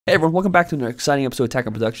Hey everyone, welcome back to another exciting episode of Attack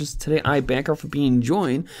on Productions. Today I Bancroft for being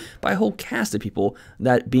joined by a whole cast of people,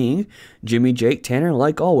 that being Jimmy, Jake, Tanner, and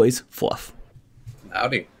like always, Fluff.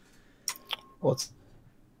 Howdy. What's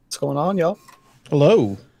going on, y'all?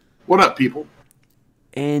 Hello. What up, people?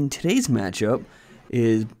 And today's matchup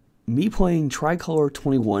is me playing Tricolor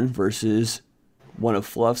 21 versus one of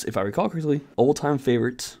Fluff's, if I recall correctly, old-time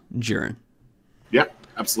favorites, Jiren. Yeah,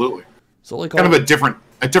 absolutely. So like kind of a different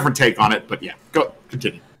take on it, but yeah, go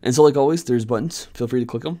continue. And so like always, there's buttons. Feel free to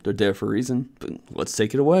click them. They're there for a reason. But let's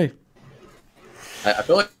take it away. I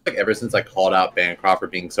feel like ever since I called out Bancroft for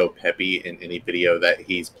being so peppy in any video that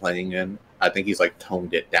he's playing in, I think he's like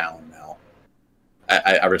toned it down now.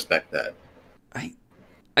 I respect that.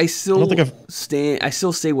 I still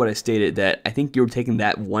say what I stated, that I think you're taking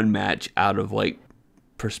that one match out of like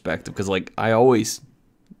perspective, because like I always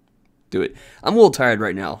do it. I'm a little tired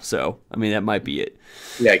right now, so I mean that might be it.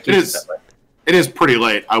 Yeah, it is pretty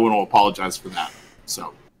late. I want to apologize for that.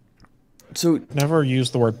 So Never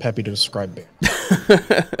use the word peppy to describe me.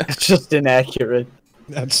 It's just inaccurate.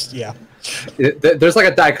 That's yeah. There's like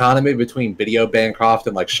a dichotomy between video Bancroft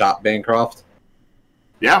and like shop Bancroft.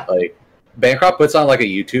 Yeah, like Bancroft puts on like a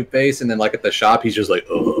YouTube face, and then like at the shop he's just like,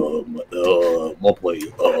 I'll play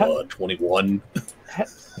 21.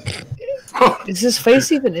 Is his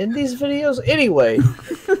face even in these videos? Anyway,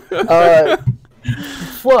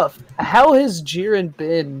 Fluff, how has Jiren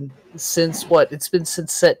been since what? It's been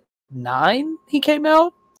since set 9 he came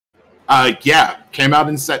out? Yeah, came out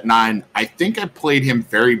in set 9. I think I played him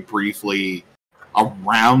very briefly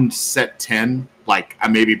around set 10. Like, I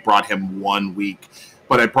maybe brought him 1 week,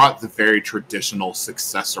 but I brought the very traditional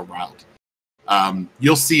successor route.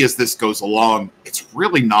 You'll see as this goes along, it's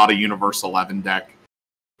really not a Universe 11 deck.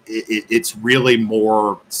 It's really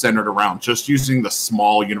more centered around just using the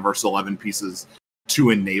small Universe 11 pieces to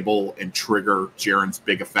enable and trigger Jiren's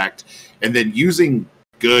big effect, and then using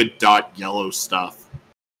good yellow stuff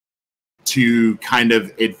to kind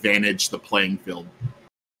of advantage the playing field.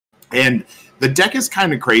 And the deck is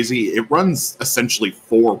kind of crazy. It runs essentially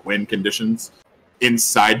 4 win conditions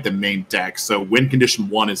inside the main deck. So win condition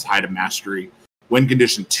 1 is High to Mastery. Win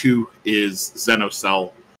condition 2 is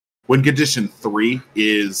Xenocell. Win condition 3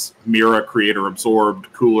 is Mira, Creator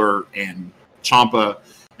Absorbed, Cooler, and Champa.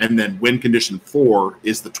 And then win condition 4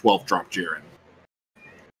 is the 12-drop Jiren.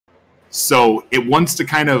 So it wants to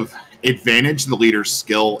kind of advantage the leader's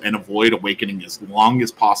skill and avoid Awakening as long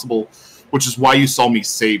as possible, which is why you saw me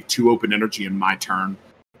save 2 open energy in my turn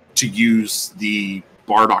to use the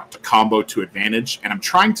Bardock to combo to advantage. And I'm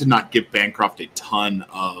trying to not give Bancroft a ton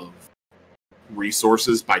of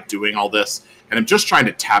resources by doing all this. And I'm just trying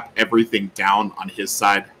to tap everything down on his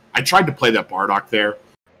side. I tried to play that Bardock there,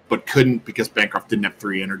 but couldn't because Bancroft didn't have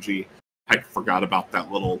 3 energy. I forgot about that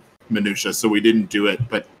little minutia, so we didn't do it,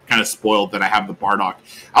 but kind of spoiled that I have the Bardock.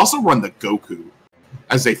 I also run the Goku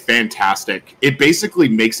as a fantastic. It basically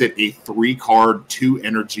makes it a 3-card, 2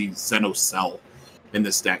 energy Xenocell in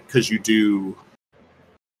this deck, because you do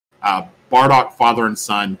Bardock, Father and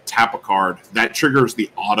Son, tap a card. That triggers the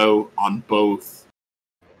auto on both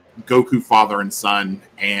Goku, Father and Son,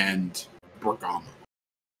 and Bergamo.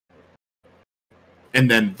 And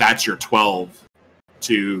then that's your 12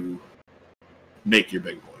 to make your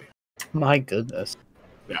big boy. My goodness.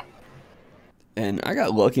 Yeah. And I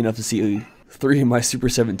got lucky enough to see 3 of my Super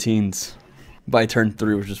 17s by turn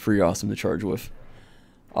 3, which was pretty awesome to charge with.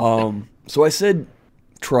 So I said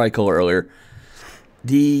Tricolor earlier.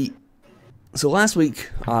 So last week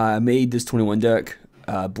I made this 21 deck,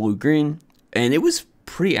 blue-green, and it was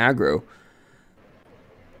pretty aggro.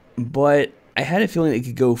 But I had a feeling it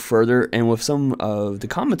could go further, and with some of the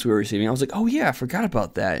comments we were receiving, I was like, oh yeah, I forgot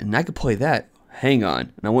about that, and I could play that. Hang on.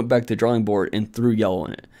 And I went back to the drawing board and threw yellow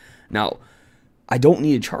in it. Now, I don't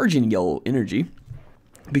need to charge in yellow energy,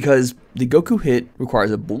 because the Goku hit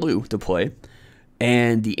requires a blue to play,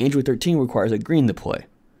 and the Android 13 requires a green to play.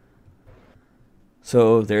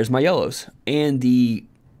 So there's my yellows. And the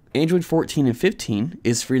Android 14 and 15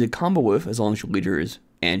 is free to combo with as long as your leader is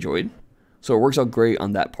Android. So it works out great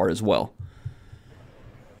on that part as well.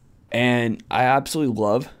 And I absolutely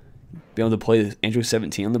love being able to play the Android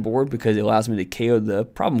 17 on the board, because it allows me to KO the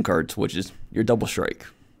problem cards, which is your double strike.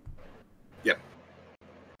 Yep.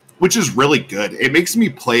 Which is really good. It makes me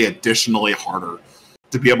play additionally harder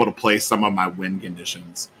to be able to play some of my win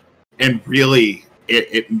conditions. And really,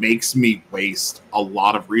 it makes me waste a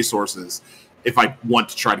lot of resources if I want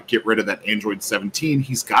to try to get rid of that Android 17.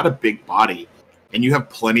 He's got a big body, and you have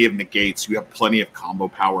plenty of negates. You have plenty of combo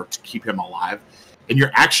power to keep him alive. And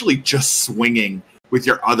you're actually just swinging with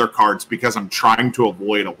your other cards, because I'm trying to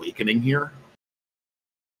avoid Awakening here.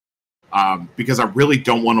 because I really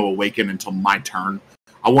don't want to awaken until my turn.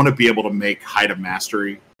 I want to be able to make Height of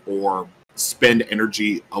Mastery or spend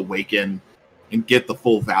energy, awaken, and get the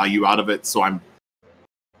full value out of it. So I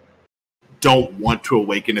don't want to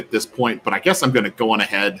awaken at this point, but I guess I'm going to go on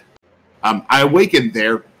ahead. I awaken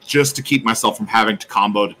there just to keep myself from having to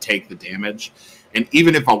combo to take the damage. And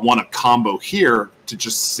even if I want to combo here to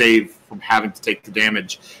just save from having to take the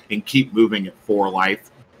damage and keep moving at 4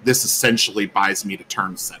 life, this essentially buys me to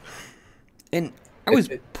turn 7. And I was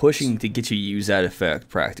pushing to get you to use that effect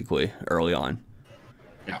practically early on.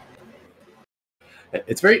 Yeah.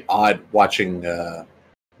 It's very odd watching a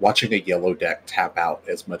yellow deck tap out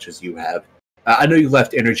as much as you have. I know you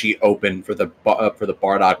left energy open for the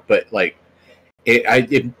Bardock, but like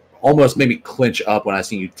it almost made me clinch up when I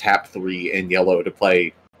seen you tap 3 in yellow to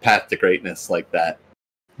play Path to Greatness like that.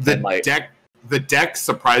 The deck,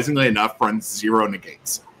 surprisingly enough, runs 0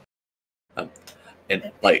 negates. And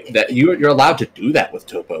like that, you're allowed to do that with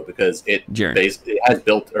Topo because it has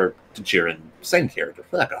built, or Jiren, same character.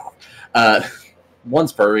 Fuck off.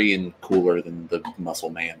 One's furry and cooler than the Muscle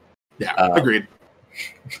Man. Yeah, agreed.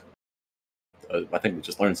 I think we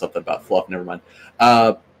just learned something about fluff. Never mind.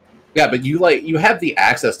 Yeah, but you have the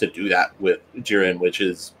access to do that with Jiren, which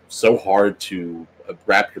is so hard to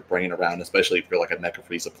wrap your brain around, especially if you're like a Mecha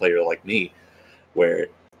Frieza player like me, where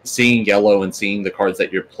seeing yellow and seeing the cards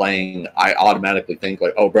that you're playing, I automatically think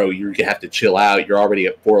like, oh, bro, you have to chill out. You're already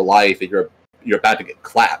at 4 life, and you're about to get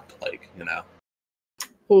clapped, like, you know.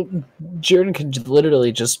 Well, Jiren can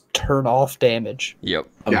literally just turn off damage. Yep.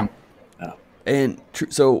 Yeah. And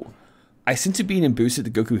so I sent it being boosted the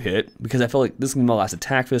Goku hit because I felt like this is going to be my last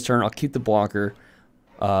attack for this turn. I'll keep the blocker,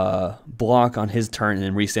 block on his turn, and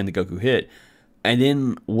then restand the Goku hit. And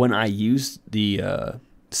then when I used the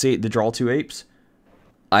draw 2 apes,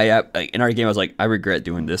 in our game I was like, I regret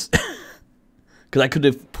doing this because I could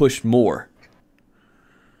have pushed more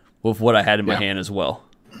with what I had in my hand as well.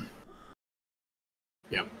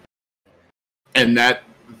 Yeah, and that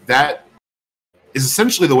is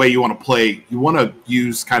essentially the way you want to play. You want to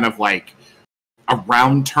use kind of like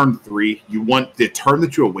around turn 3. You want the turn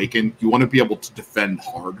that you awaken, you want to be able to defend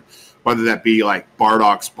hard, whether that be like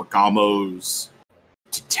Bardocks, Bergamos,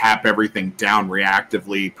 to tap everything down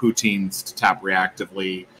reactively, Poutines to tap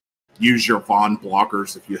reactively, use your Vaughn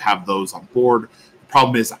blockers if you have those on board. The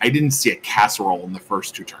problem is I didn't see a casserole in the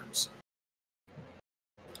first 2 turns.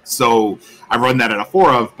 So I run that at a 4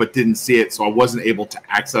 of, but didn't see it, so I wasn't able to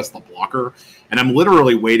access the blocker. And I'm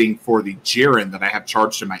literally waiting for the Jiren that I have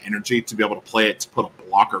charged in my energy to be able to play it to put a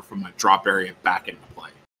blocker from my drop area back into play.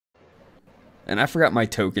 And I forgot my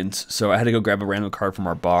tokens, so I had to go grab a random card from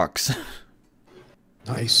our box.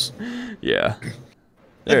 Nice. Yeah.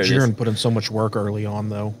 That Jiren put in so much work early on,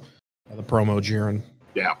 though. The promo Jiren.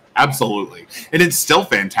 Yeah, absolutely. And it's still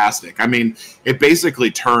fantastic. I mean, it basically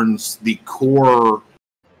turns the core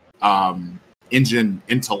engine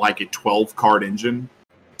into like a 12-card engine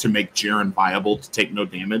to make Jiren viable to take no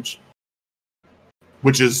damage,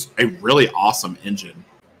 which is a really awesome engine.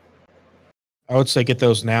 I would say get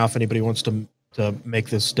those now if anybody wants to make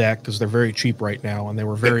this deck, because they're very cheap right now, and they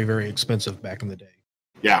were very, very expensive back in the day.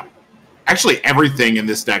 Yeah. Actually, everything in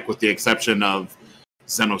this deck, with the exception of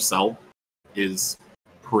Xenocell, is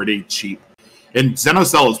pretty cheap. And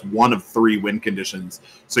Xenocell is one of 3 win conditions.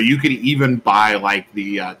 So you could even buy like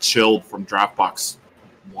the Chilled from Draftbox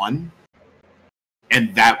 1.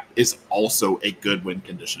 And that is also a good win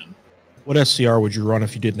condition. What SCR would you run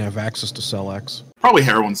if you didn't have access to Cell X? Probably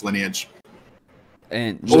Heroine's Lineage.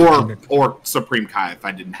 And or Supreme Kai if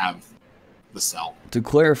I didn't have the Cell. To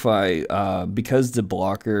clarify, because the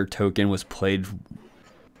blocker token was played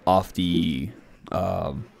off the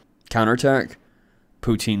counterattack,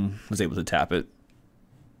 Poutine was able to tap it.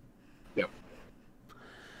 Yep.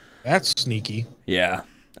 That's sneaky. Yeah,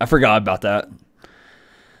 I forgot about that.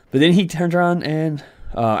 But then he turns around and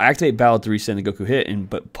activate Battle to reset the Goku hit,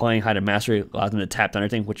 but playing Height of Mastery allowed him to tap down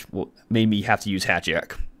everything, which made me have to use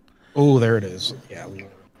Hatchiak. Oh, there it is. Yeah.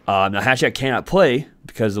 Now Hatchiak cannot play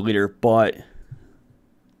because of the leader, but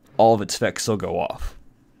all of its effects still go off.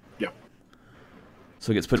 Yep.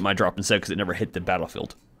 So it gets put in my drop instead because it never hit the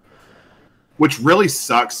battlefield. Which really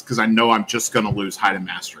sucks because I know I'm just going to lose Height of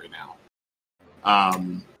Mastery now.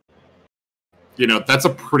 You know, that's a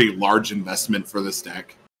pretty large investment for this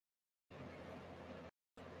deck.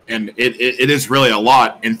 And it is really a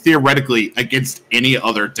lot. And theoretically, against any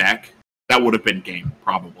other deck, that would have been game,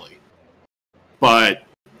 probably. But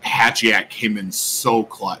Hatchiak came in so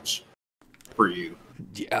clutch for you.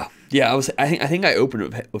 Yeah. I think I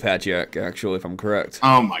opened it with Hatchiak, actually, if I'm correct.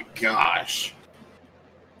 Oh my gosh.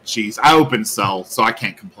 Jeez, I opened Cell, so I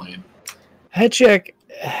can't complain. Hatchiak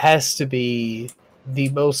has to be the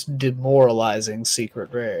most demoralizing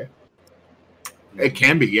secret rare. It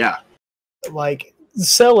can be, yeah. Like,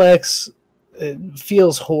 Cell X, it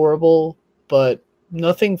feels horrible, but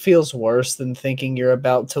nothing feels worse than thinking you're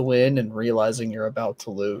about to win and realizing you're about to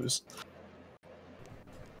lose.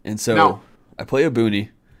 And so No. I play a Booney,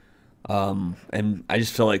 and I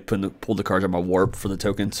just feel like pull the cards on my warp for the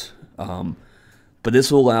tokens. But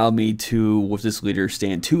this will allow me to, with this leader,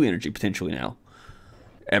 stand 2 energy potentially now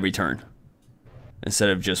every turn instead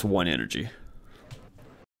of just 1 energy.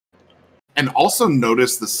 And also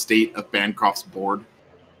notice the state of Bancroft's board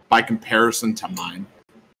by comparison to mine.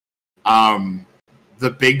 The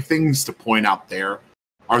big things to point out there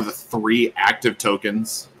are the 3 active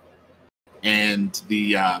tokens and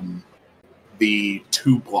the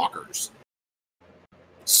 2 blockers.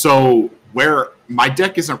 So where my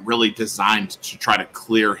deck isn't really designed to try to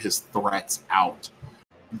clear his threats out,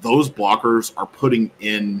 those blockers are putting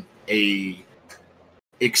in a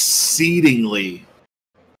exceedingly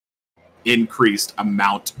increased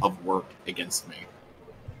amount of work against me.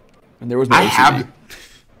 And there was no OCD.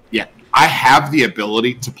 I have the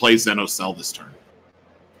ability to play Xenocell this turn.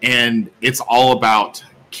 And it's all about,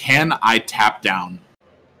 can I tap down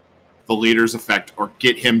the leader's effect or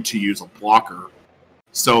get him to use a blocker?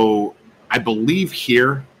 So I believe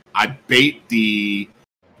here I bait the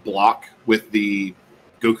block with the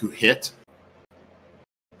Goku hit,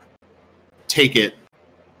 take it.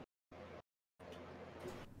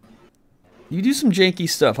 You do some janky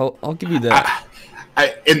stuff. I'll give you that.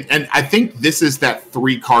 And I think this is that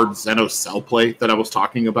 3-card Xenocell play that I was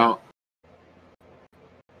talking about.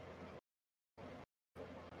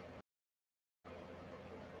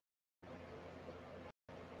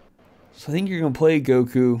 So I think you're going to play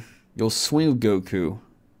Goku. You'll swing with Goku.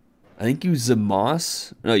 I think you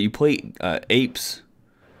Zamos. No, you play Apes.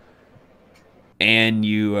 And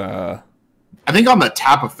you... I think on the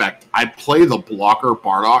tap effect, I play the blocker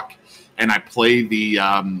Bardock, and I play the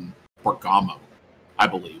Bergamo, I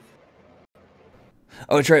believe.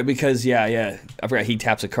 Oh, that's right, because, yeah. I forgot he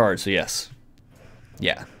taps a card, so yes.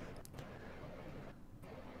 Yeah.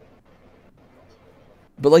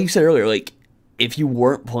 But like you said earlier, like, if you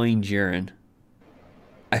weren't playing Jiren,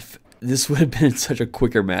 this would have been such a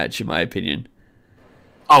quicker match, in my opinion.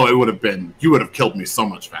 Oh, it would have been. You would have killed me so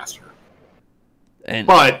much faster.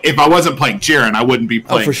 But if I wasn't playing Jiren, I wouldn't be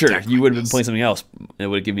playing. Oh, for sure. You would have been this. playing something else. It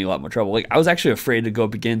would have given me a lot more trouble. Like, I was actually afraid to go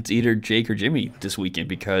up against either Jake or Jimmy this weekend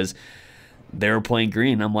because they were playing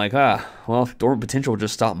green. I'm like, well, Dormant Potential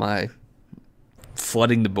just stopped my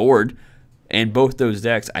flooding the board. And both those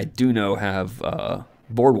decks, I do know, have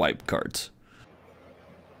board wipe cards.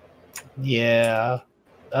 Yeah.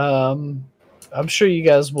 I'm sure you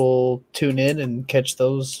guys will tune in and catch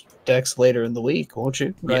those decks later in the week, won't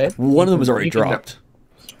you? Right? Yeah. One of them was already dropped.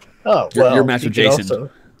 Oh, well. Your match with Jason.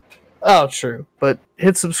 Oh, true. But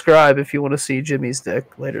hit subscribe if you want to see Jimmy's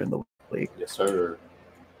deck later in the week. Yes, sir.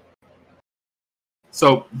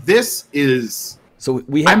 So this is... So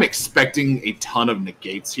I'm expecting a ton of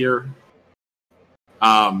negates here.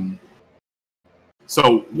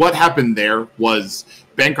 So what happened there was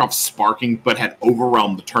Bancroft sparking, but had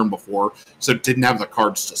overwhelmed the turn before, so didn't have the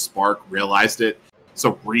cards to spark, realized it,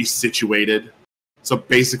 so resituated. So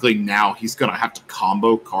basically now he's going to have to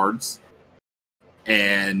combo cards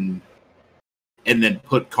and then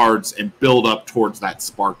put cards and build up towards that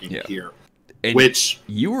sparking here. And which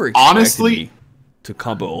you were expecting honestly me to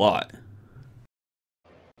combo a lot.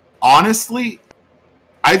 Honestly,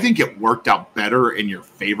 I think it worked out better in your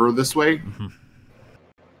favor this way. Mm-hmm.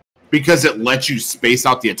 Because it lets you space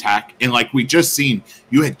out the attack. And like we just seen,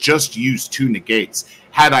 you had just used 2 negates.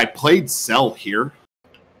 Had I played Cell here,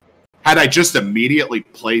 had I just immediately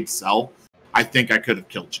played Cell, I think I could have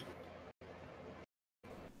killed you.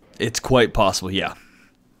 It's quite possible, yeah.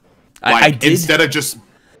 Like, I did. Instead of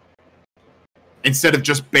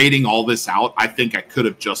just baiting all this out, I think I could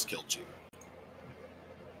have just killed you.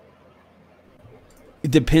 It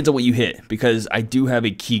depends on what you hit, because I do have a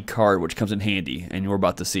key card which comes in handy, and we're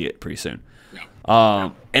about to see it pretty soon. Yeah.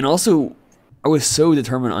 And also, I was so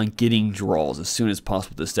determined on getting draws as soon as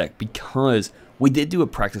possible with this deck, because we did do a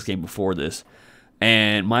practice game before this,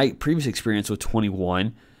 and my previous experience with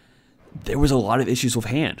 21, there was a lot of issues with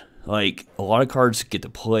hand. Like, a lot of cards get to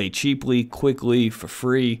play cheaply, quickly, for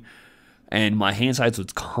free, and my hand size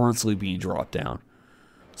was constantly being dropped down.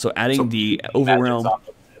 So adding the Overwhelm...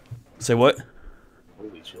 Say what?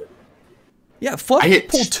 Holy shit. Yeah, Fluff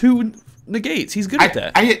pulled 2 negates. He's good at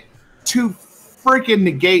that. I hit 2 freaking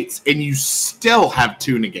negates, and you still have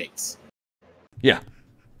 2 negates. Yeah.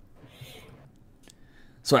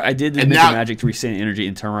 So I did And make now- the magic to restand energy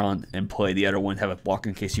and turn around and play the other one, have a block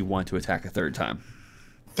in case you want to attack a third time.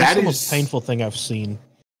 That's That the most is painful thing I've seen.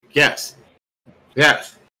 Yes.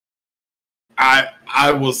 Yes.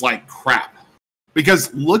 I was like, crap.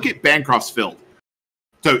 Because look at Bancroft's field.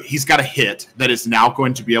 So he's got a hit that is now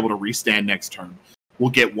going to be able to restand next turn.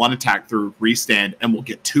 We'll get one attack through, restand, and we'll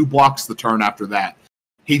get 2 blocks the turn after that.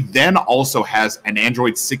 He then also has an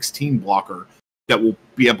Android 16 blocker that will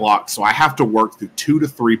be a block. So I have to work through 2 to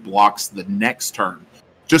 3 blocks the next turn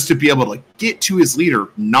just to be able to get to his leader,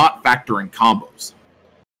 not factoring combos.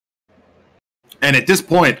 And at this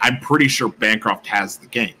point, I'm pretty sure Bancroft has the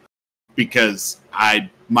game because I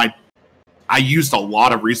used a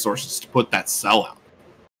lot of resources to put that cell out.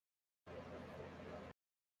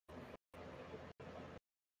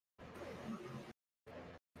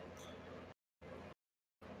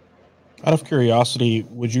 Out of curiosity,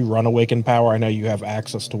 would you run Awakened Power? I know you have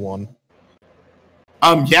access to one.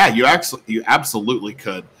 Yeah, you absolutely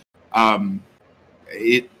could.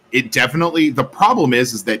 It definitely, the problem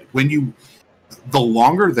is that the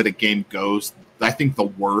longer that a game goes, I think the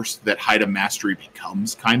worse that Height of Mastery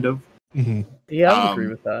becomes, kind of. Mm-hmm. Yeah, I would agree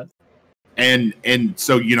with that. And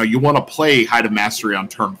so, you want to play Height of Mastery on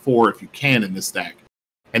turn 4 if you can in this deck.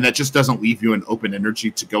 And that just doesn't leave you an open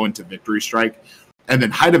energy to go into Victory Strike. And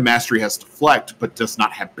then Height of Mastery has Deflect, but does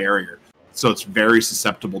not have Barrier. So it's very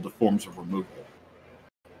susceptible to forms of removal.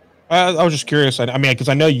 I was just curious. I mean, because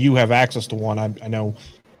I know you have access to one. I know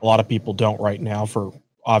a lot of people don't right now for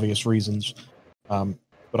obvious reasons.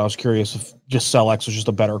 But I was curious if just Cell X was just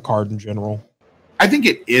a better card in general. I think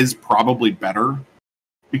it is probably better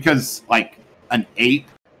because, like, an Ape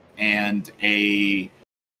and a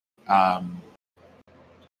Height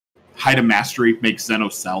of Mastery makes Zeno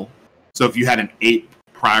Cell. So if you had an Ape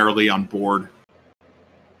priorly on board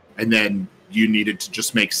and then you needed to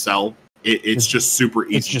just make Cell, it's just super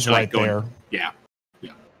easy. It's just to, like, right there. Yeah.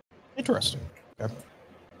 Interesting. Okay.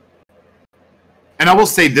 And I will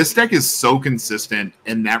say this deck is so consistent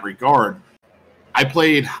in that regard. I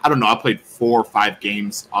played 4 or 5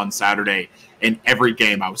 games on Saturday, and every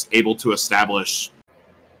game I was able to establish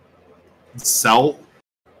Cell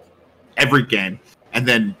every game, and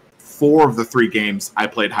then 4 of the 3 games I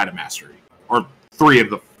played Height of Mastery, or 3 of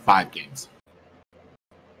the 5 games.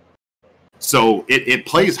 So it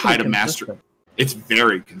plays Height of Mastery. It's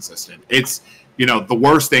very consistent. It's, the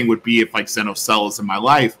worst thing would be if, like, Zeno Cell is in my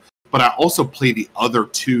life, but I also play the other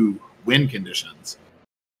 2 win conditions.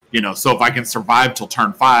 So if I can survive till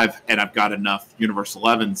turn 5 and I've got enough Universal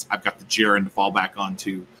 11s, I've got the Jiren to fall back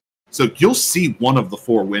onto. So you'll see one of the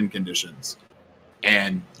 4 win conditions.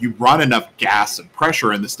 And you run enough gas and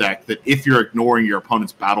pressure in this deck that if you're ignoring your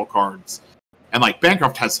opponent's battle cards, and, like,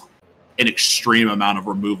 Bancroft has an extreme amount of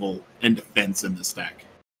removal and defense in this deck.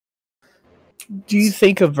 Do you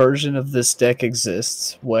think a version of this deck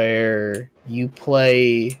exists where you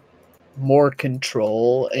play more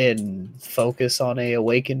control and focus on a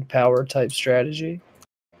Awakened Power type strategy?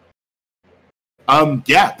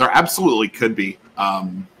 Yeah, there absolutely could be.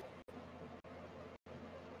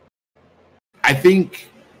 I think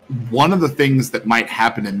one of the things that might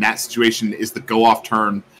happen in that situation is the go-off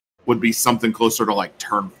turn would be something closer to, like,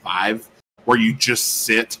 turn 5, where you just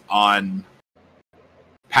sit on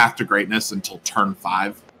Path to Greatness until turn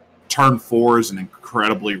 5. Turn 4 is an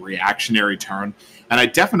incredibly reactionary turn, and I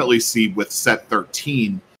definitely see with set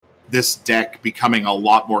 13 this deck becoming a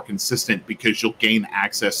lot more consistent because you'll gain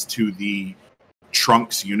access to the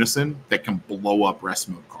Trunks Unison that can blow up rest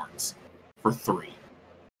mode cards for 3.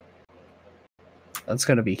 That's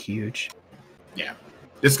going to be huge. Yeah.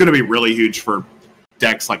 It's going to be really huge for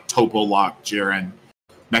decks like Topo Lock, Jiren,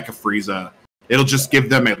 Mecha Frieza. It'll just give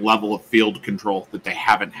them a level of field control that they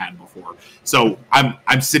haven't had before. So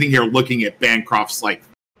I'm sitting here looking at Bancroft's, like,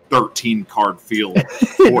 13 card field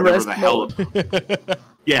or whatever the hell.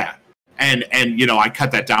 Yeah. And I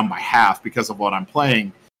cut that down by half because of what I'm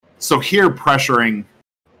playing. So here pressuring,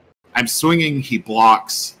 I'm swinging, he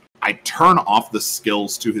blocks. I turn off the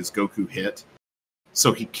skills to his Goku hit,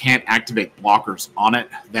 so he can't activate blockers on it.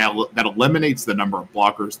 That eliminates the number of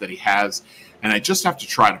blockers that he has, and I just have to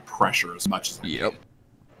try to pressure as much as I can.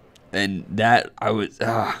 And that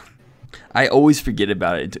I always forget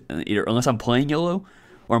about it. Either unless I'm playing YOLO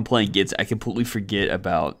or I'm playing Gits, I completely forget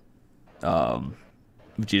about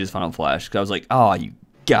Vegeta's Final Flash. Because I was like, oh, you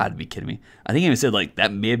gotta be kidding me. I think I even said, like,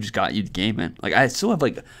 that may have just got you the game, man. Like, I still have,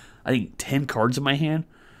 like, I think 10 cards in my hand,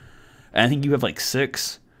 and I think you have, like,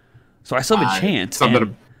 6. So I still have a chance.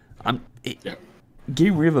 Getting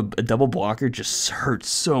rid of a double blocker just hurts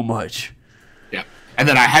so much. Yeah. And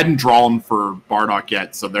then I hadn't drawn for Bardock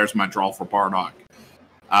yet, so there's my draw for Bardock.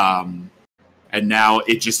 And And now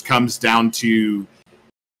it just comes down to,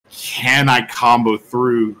 can I combo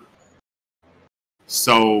through?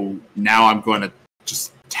 So now I'm going to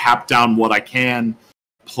just tap down what I can,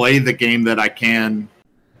 play the game that I can,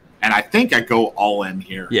 and I think I go all in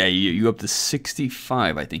here. Yeah, you up to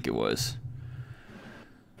 65, I think it was.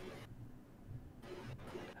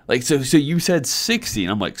 Like, so you said 60,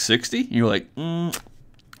 and I'm like, 60? And you're like,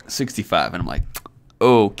 65. And I'm like,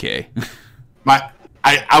 okay.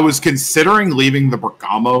 I was considering leaving the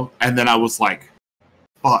Bergamo, and then I was like,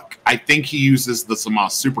 fuck, I think he uses the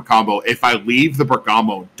Samas super combo. If I leave the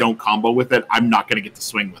Bergamo, don't combo with it, I'm not going to get to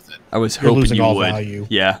swing with it. I was You're hoping losing you all would. value.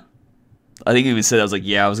 Yeah. I think I even said, I was like,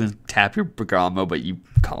 yeah, I was going to tap your Bergamo, but you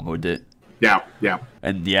comboed it. Yeah.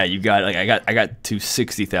 And yeah, you got, like, I got to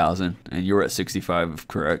 60,000, and you were at 65,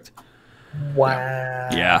 correct? Wow.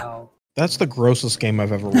 Yeah. That's the grossest game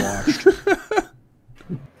I've ever watched.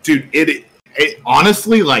 Dude, it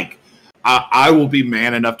honestly, like, I will be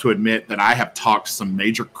man enough to admit that I have talked some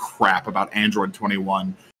major crap about Android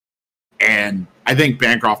 21, and I think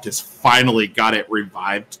Bancroft has finally got it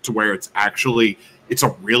revived to where it's a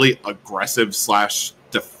really aggressive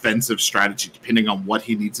 / defensive strategy, depending on what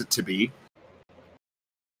he needs it to be.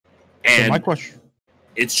 So And my question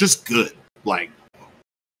it's just good. Like,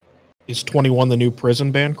 is 21 the new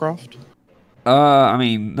prison, Bancroft? I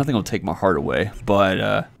mean, nothing will take my heart away,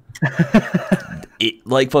 but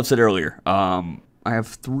like Fluff said earlier, I have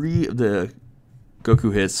 3 of the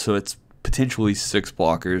Goku hits, so it's potentially 6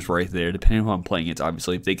 blockers right there, depending on who I'm playing against.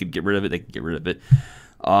 Obviously, if they could get rid of it, they could get rid of it.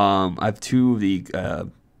 I have 2 of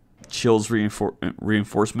the Chills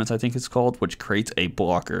reinforcements, I think it's called, which creates a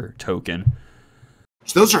blocker token.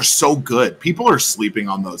 those are so good. People are sleeping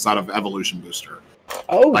on those out of Evolution Booster.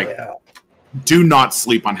 Oh, Like, yeah. Do not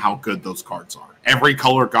sleep on how good those cards are. Every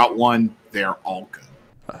color got one. They're all good.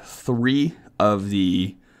 3 of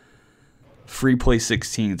the free play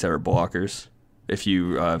 16s that are blockers, if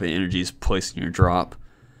you have energy is placed in your drop.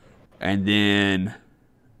 And then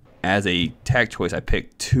as a tech choice, I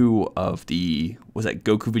picked 2 of the, was that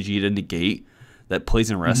Goku Vegeta Negate that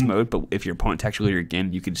plays in rest mode, but if your opponent attacks your leader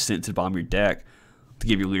again, you can send it to the bottom of your deck to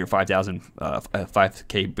give your leader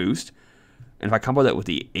 5k boost. And if I combo that with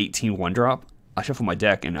the 18 1-drop, I shuffle my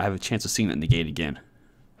deck and I have a chance of seeing that negate again.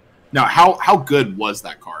 Now, how good was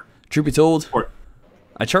that card? Truth be told, Or-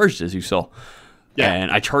 I charged it, as you saw. Yeah.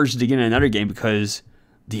 And I charged it again in another game because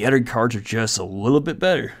the other cards are just a little bit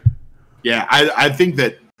better. Yeah, I think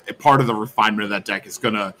that part of the refinement of that deck is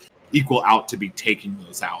going to equal out to be taking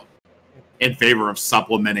those out in favor of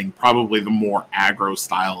supplementing probably the more aggro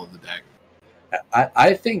style of the deck.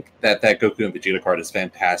 I think that Goku and Vegeta card is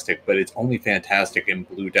fantastic, but it's only fantastic in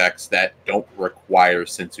blue decks that don't require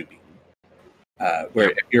Sensu Beam.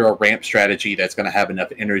 Where if you're a ramp strategy that's going to have enough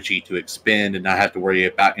energy to expend and not have to worry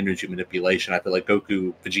about energy manipulation, I feel like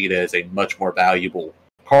Goku Vegeta is a much more valuable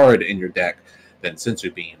card in your deck than Sensu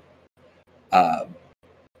Beam.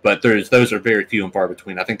 But those are very few and far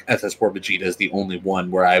between. I think SS4 Vegeta is the only one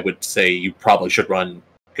where I would say you probably should run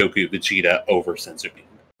Goku Vegeta over Sensu Beam.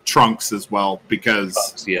 Trunks as well,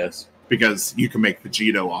 because Yes. because you can make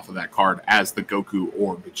Vegito off of that card as the Goku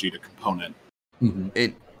or Vegeta component.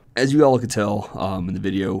 It, as you all could tell in the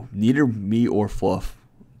video, neither me or Fluff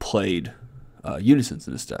played Unisons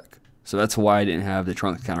in this deck. So that's why I didn't have the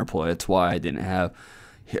Trunks counterplay. That's why I didn't have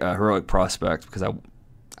Heroic Prospect, because I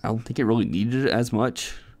don't think it really needed it as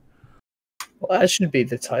much. Well, that should be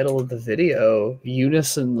the title of the video.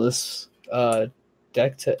 Unisonless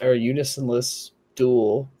Unisonless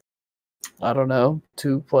duel. I don't know.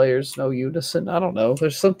 2 players, no unison. I don't know.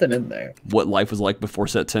 There's something in there. What life was like before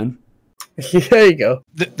set 10. There you go.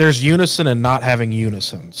 There's unison and not having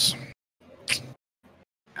unisons.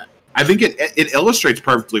 I think it illustrates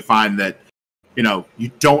perfectly fine that,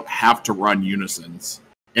 you don't have to run unisons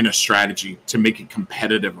in a strategy to make it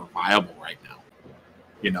competitive or viable right now.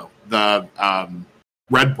 The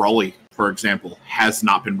Red Broly, for example, has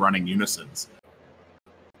not been running unisons.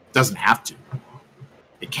 Doesn't have to.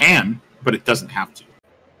 It can, but it doesn't have to.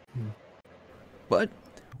 But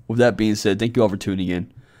with that being said, thank you all for tuning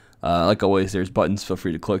in. Like always, there's buttons. Feel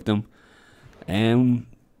free to click them. And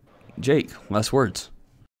Jake, last words.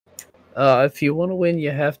 If you want to win,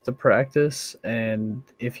 you have to practice. And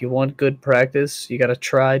if you want good practice, you got to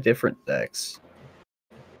try different decks.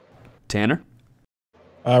 Tanner?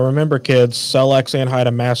 Remember, kids, sell X and hide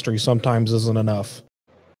a mastery sometimes isn't enough.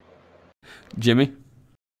 Jimmy?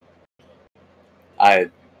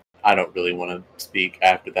 I don't really want to speak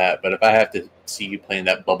after that, but if I have to see you playing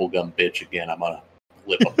that bubblegum bitch again, I'm gonna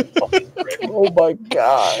flip up the fucking brick. Oh my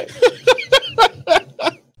god.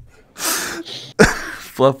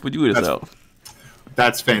 Fluff, would you eat us out?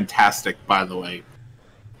 That's fantastic, by the way.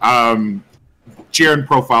 Jiren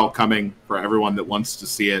profile coming for everyone that wants to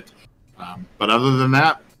see it. But other than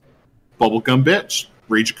that, bubblegum bitch.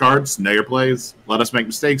 Read your cards, know your plays. Let us make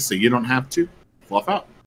mistakes so you don't have to. Fluff out.